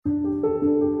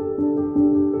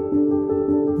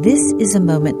This is a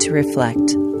moment to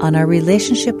reflect on our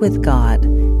relationship with God,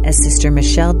 as Sister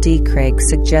Michelle D. Craig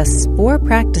suggests 4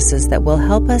 practices that will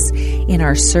help us in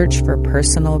our search for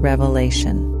personal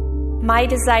revelation. My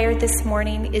desire this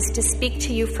morning is to speak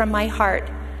to you from my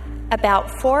heart about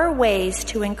 4 ways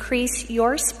to increase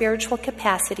your spiritual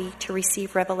capacity to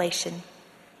receive revelation.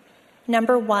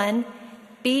 Number 1,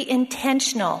 be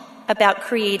intentional about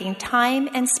creating time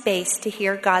and space to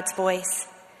hear God's voice.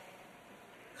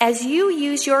 As you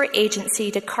use your agency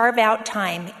to carve out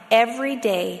time every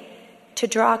day to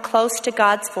draw close to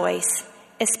God's voice,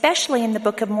 especially in the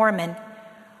Book of Mormon,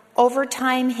 over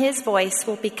time his voice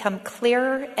will become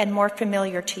clearer and more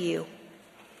familiar to you.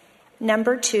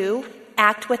 Number 2,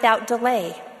 act without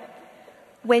delay.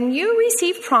 When you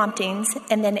receive promptings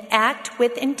and then act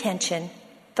with intention,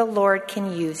 the Lord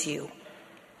can use you.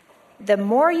 The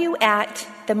more you act,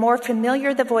 the more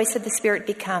familiar the voice of the Spirit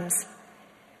becomes.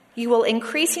 You will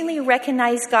increasingly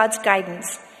recognize God's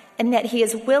guidance and that he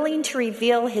is willing to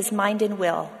reveal his mind and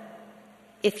will.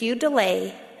 If you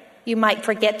delay, you might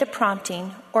forget the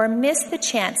prompting or miss the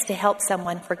chance to help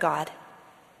someone for God.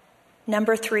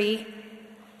 Number 3,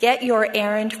 get your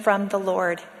errand from the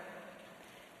Lord.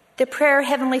 The prayer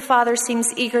Heavenly Father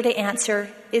seems eager to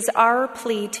answer is our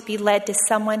plea to be led to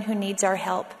someone who needs our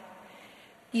help.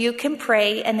 You can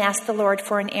pray and ask the Lord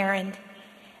for an errand.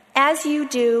 As you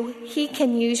do, he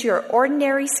can use your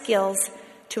ordinary skills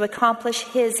to accomplish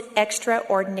his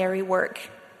extraordinary work.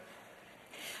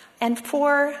 And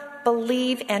 4,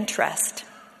 believe and trust.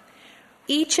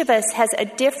 Each of us has a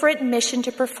different mission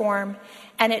to perform,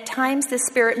 and at times the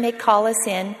Spirit may call us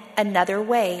in another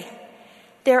way.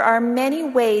 There are many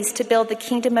ways to build the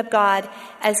kingdom of God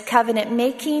as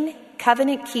covenant-making,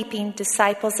 covenant-keeping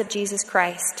disciples of Jesus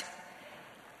Christ.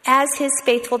 As his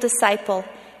faithful disciple,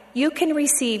 you can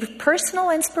receive personal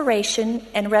inspiration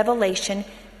and revelation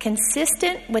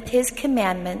consistent with his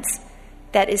commandments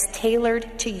that is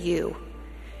tailored to you.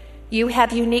 You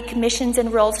have unique missions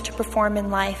and roles to perform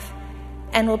in life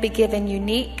and will be given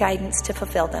unique guidance to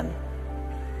fulfill them.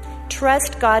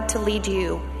 Trust God to lead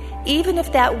you, even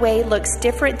if that way looks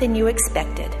different than you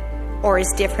expected or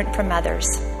is different from others.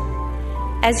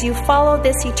 As you follow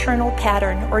this eternal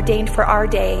pattern ordained for our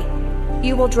day,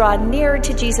 you will draw nearer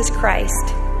to Jesus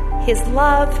Christ. His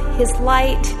love, his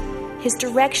light, his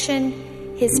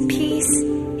direction, his peace,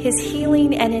 his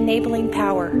healing and enabling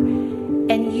power,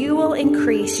 and you will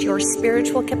increase your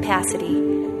spiritual capacity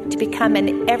to become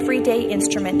an everyday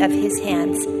instrument of his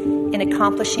hands in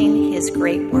accomplishing his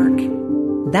great work.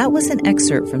 That was an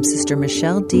excerpt from Sister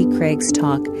Michelle D. Craig's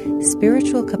talk,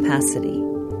 Spiritual Capacity.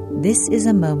 This is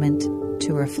a moment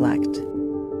to reflect.